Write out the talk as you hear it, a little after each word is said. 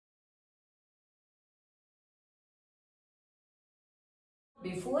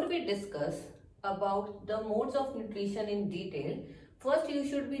Before we discuss about the modes of nutrition in detail, first you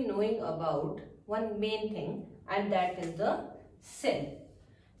should be knowing about one main thing, and that is the cell.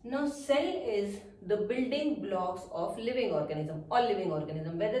 Now cell is the building blocks of living organism, all living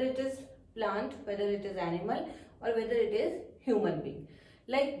organism, whether it is plant, whether it is animal or whether it is human being.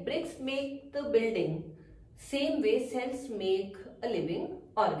 Like bricks make the building, same way cells make a living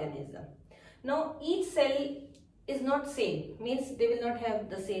organism. Now each cell is not same, means they will not have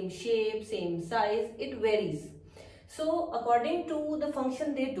the same shape, same size, it varies. So according to the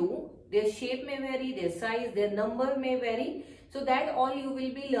function they do, their shape may vary, their size, their number may vary. So that all you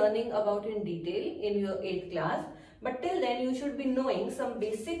will be learning about in detail in your 8th class. But till then you should be knowing some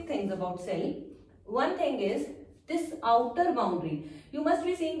basic things about cell. One thing is this outer boundary. You must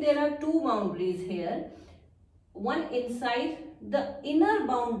be seeing there are two boundaries here. One inside, the inner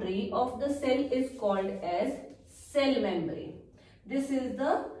boundary of the cell is called as cell membrane. This is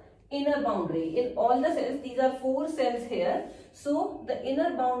the inner boundary. In all the cells, these are 4 cells here. So the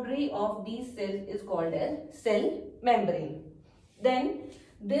inner boundary of these cells is called as cell membrane. Then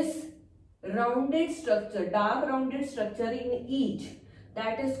this rounded structure, dark rounded structure in each,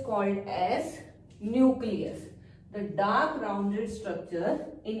 that is called as nucleus. The dark rounded structure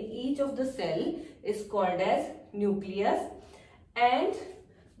in each of the cell is called as nucleus, and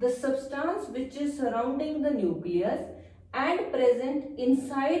the substance which is surrounding the nucleus and present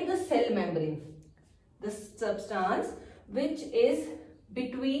inside the cell membrane, the substance which is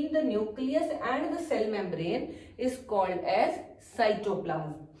between the nucleus and the cell membrane is called as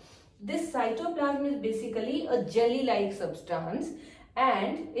cytoplasm. This cytoplasm is basically a jelly-like substance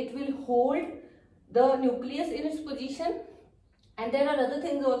and it will hold the nucleus in its position, and there are other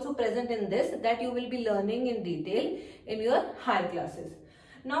things also present in this that you will be learning in detail in your higher classes.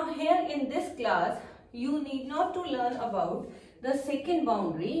 Now here in this class you need not to learn about the second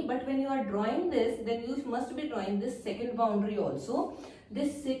boundary, but when you are drawing this, then you must be drawing this second boundary also.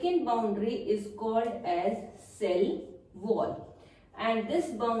 This second boundary is called as cell wall, and this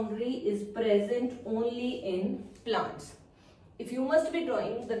boundary is present only in plants. If you must be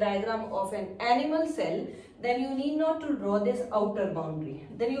drawing the diagram of an animal cell, then you need not to draw this outer boundary.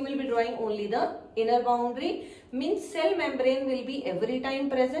 Then you will be drawing only the inner boundary, means cell membrane will be every time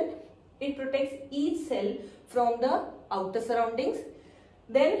present. It protects each cell from the outer surroundings.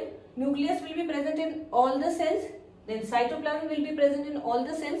 Then nucleus will be present in all the cells. Then cytoplasm will be present in all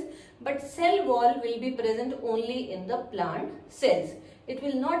the cells. But cell wall will be present only in the plant cells. It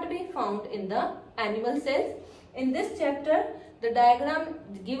will not be found in the animal cells. In this chapter, the diagram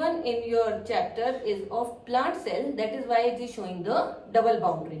given in your chapter is of plant cell. That is why it is showing the double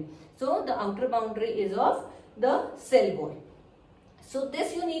boundary. So the outer boundary is of the cell wall. So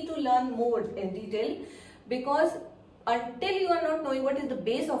this you need to learn more in detail, because until you are not knowing what is the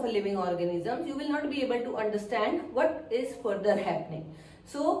base of a living organism, you will not be able to understand what is further happening.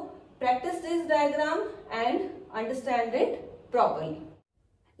 So practice this diagram and understand it properly.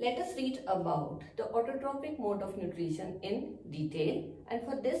 Let us read about the autotrophic mode of nutrition in detail, and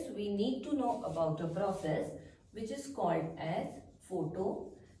for this we need to know about a process which is called as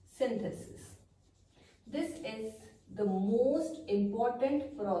photosynthesis. This is the most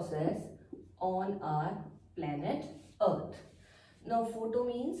important process on our planet Earth. Now photo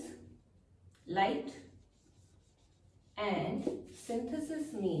means light and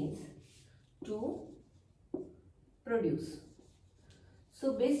synthesis means to produce.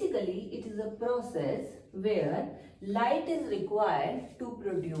 So basically it is a process where light is required to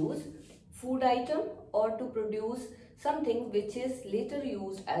produce food item or to produce something which is later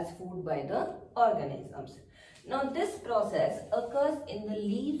used as food by the organisms. Now this process occurs in the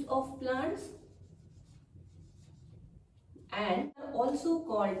leaves of plants and are also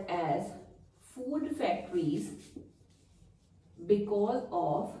called as food factories because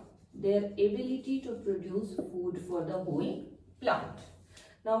of their ability to produce food for the whole plant.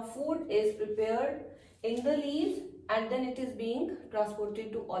 Now food is prepared in the leaves and then it is being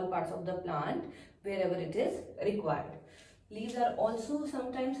transported to all parts of the plant wherever it is required. Leaves are also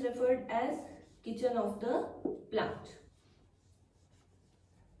sometimes referred as kitchen of the plant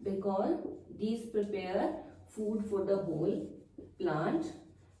because these prepare food for the whole plant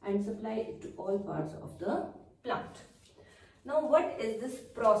and supply it to all parts of the plant. Now what is this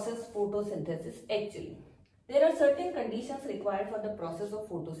process photosynthesis actually? There are certain conditions required for the process of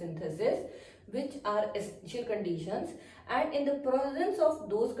photosynthesis which are essential conditions, and in the presence of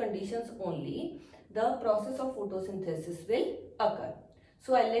those conditions only the process of photosynthesis will occur.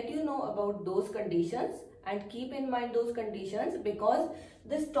 So I'll let you know about those conditions and keep in mind those conditions, because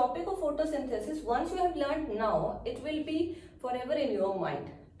this topic of photosynthesis, once you have learned now, it will be forever in your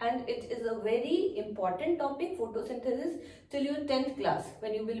mind. And it is a very important topic, photosynthesis, till your 10th class,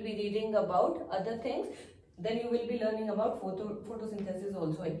 when you will be reading about other things. Then you will be learning about photosynthesis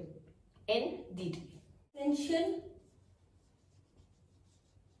also in detail. Essential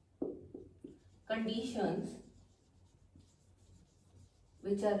conditions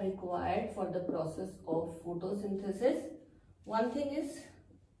which are required for the process of photosynthesis. One thing is,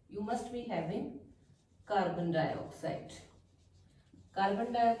 you must be having carbon dioxide.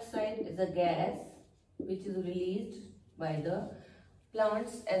 Carbon dioxide is a gas which is released by the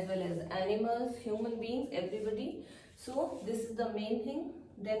plants as well as animals, human beings, everybody. So this is the main thing.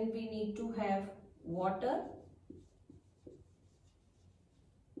 Then we need to have water.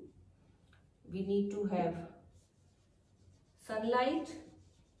 We need to have sunlight.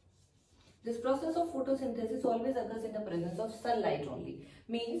 This process of photosynthesis always occurs in the presence of sunlight only.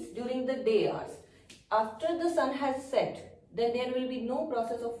 Means during the day hours. After the sun has set, then there will be no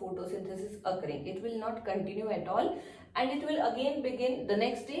process of photosynthesis occurring. It will not continue at all, and it will again begin the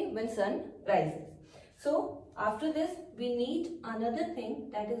next day when sun rises. So after this, we need another thing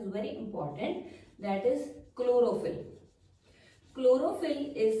that is very important, that is chlorophyll.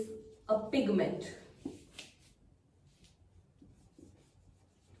 Chlorophyll is a pigment.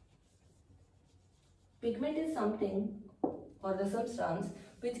 Pigment is something or the substance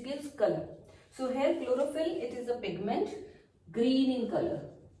which gives color. So here chlorophyll, it is a pigment, green in color.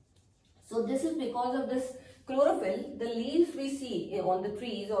 So this is because of this chlorophyll, the leaves we see on the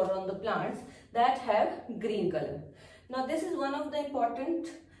trees or on the plants that have green color. Now this is one of the important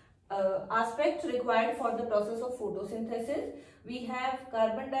aspects required for the process of photosynthesis. We have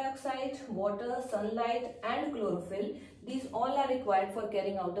carbon dioxide, water, sunlight and chlorophyll. These all are required for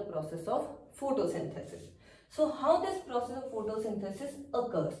carrying out the process of photosynthesis. So how this process of photosynthesis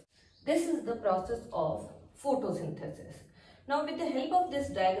occurs? This is the process of photosynthesis. Now with the help of this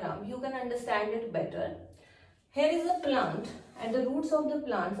diagram, you can understand it better. Here is a plant and the roots of the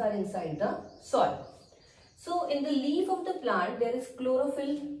plants are inside the soil. So in the leaf of the plant, there is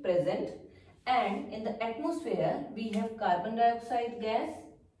chlorophyll present, and in the atmosphere, we have carbon dioxide gas,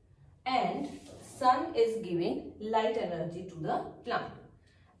 and sun is giving light energy to the plant.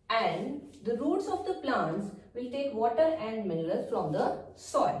 And the roots of the plants will take water and minerals from the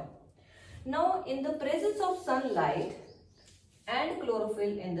soil. Now in the presence of sunlight and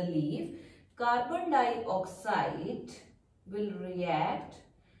chlorophyll in the leaf, carbon dioxide will react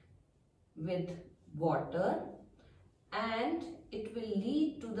with water and it will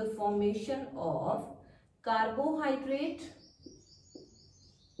lead to the formation of carbohydrate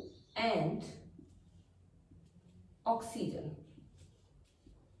and oxygen.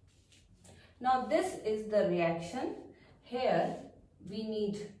 Now this is the reaction. Here we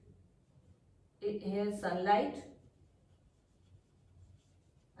need sunlight.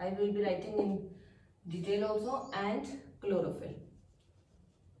 I will be writing in detail also, and chlorophyll.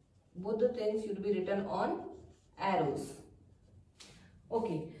 Both the things should be written on arrows.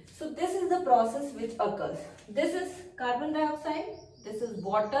 Okay, so this is the process which occurs. This is carbon dioxide, this is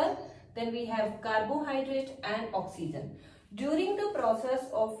water, then we have carbohydrate and oxygen. During the process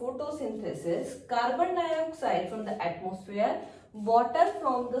of photosynthesis, carbon dioxide from the atmosphere, water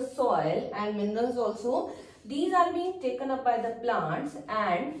from the soil and minerals also, these are being taken up by the plants,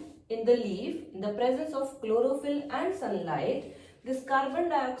 and in the leaf, in the presence of chlorophyll and sunlight, this carbon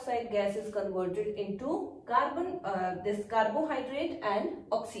dioxide gas is converted into this carbohydrate and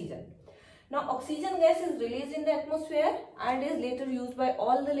oxygen. Now oxygen gas is released in the atmosphere and is later used by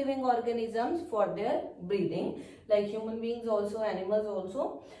all the living organisms for their breathing, like human beings also, animals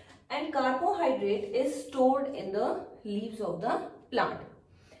also. And carbohydrate is stored in the leaves of the plant.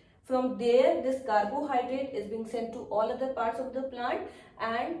 From there, this carbohydrate is being sent to all other parts of the plant,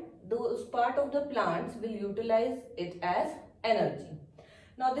 and those part of the plants will utilize it as energy.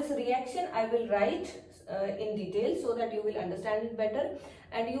 Now this reaction I will write in detail so that you will understand it better,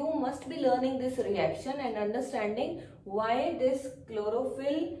 and you must be learning this reaction and understanding why this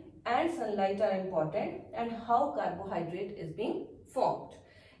chlorophyll and sunlight are important and how carbohydrate is being formed.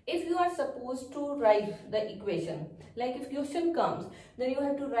 If you are supposed to write the equation, like if question comes, then you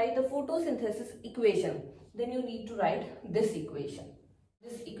have to write the photosynthesis equation, then you need to write this equation.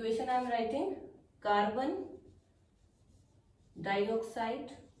 This equation I am writing: carbon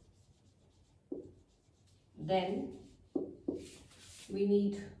dioxide, then we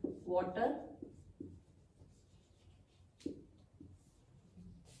need water,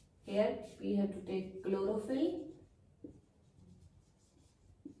 here we have to take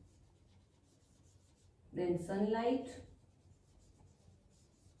then sunlight,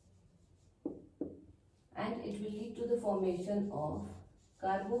 and it will lead to the formation of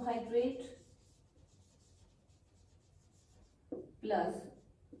carbohydrate plus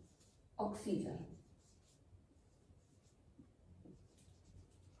oxygen.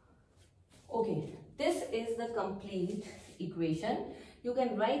 Okay, this is the complete equation. You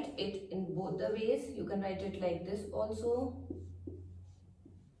can write it in both the ways. You can write it like this also.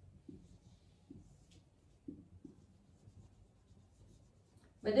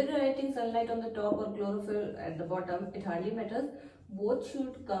 Whether you are writing sunlight on the top or chlorophyll at the bottom, it hardly matters. Both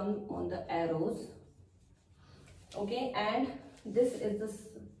should come on the arrows. Okay, and this is the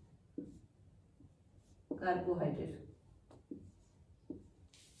carbohydrate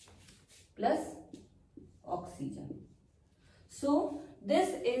plus oxygen. So this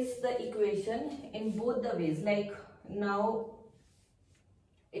is the equation in both the ways. Like now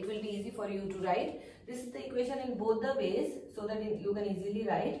it will be easy for you to write. This is the equation in both the ways, so that you can easily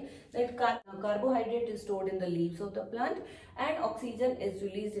write that carbohydrate is stored in the leaves of the plant and oxygen is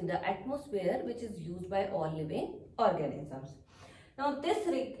released in the atmosphere, which is used by all living organisms. Now this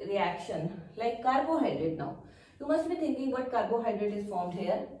reaction, like carbohydrate, now you must be thinking what carbohydrate is formed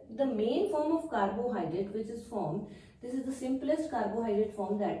here. The main form of carbohydrate which is formed, this is the simplest carbohydrate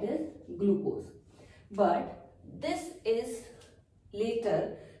form, that is glucose. But this is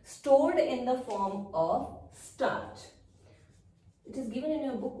later stored in the form of starch. It is given in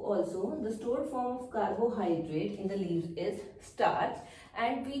your book also. The stored form of carbohydrate in the leaves is starch,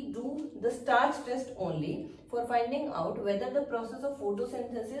 and we do the starch test only for finding out whether the process of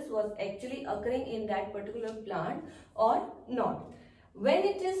photosynthesis was actually occurring in that particular plant or not. When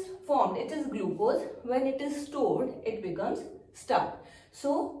it is formed, it is glucose. When it is stored, it becomes starch.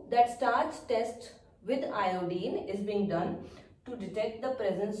 So that starch test with iodine is being done to detect the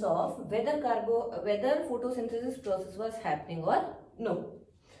presence of whether photosynthesis process was happening or no.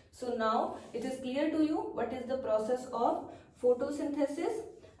 So now it is clear to you what is the process of photosynthesis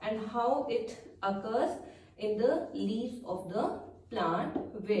and how it occurs in the leaves of the plant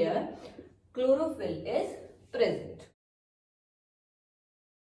where chlorophyll is present.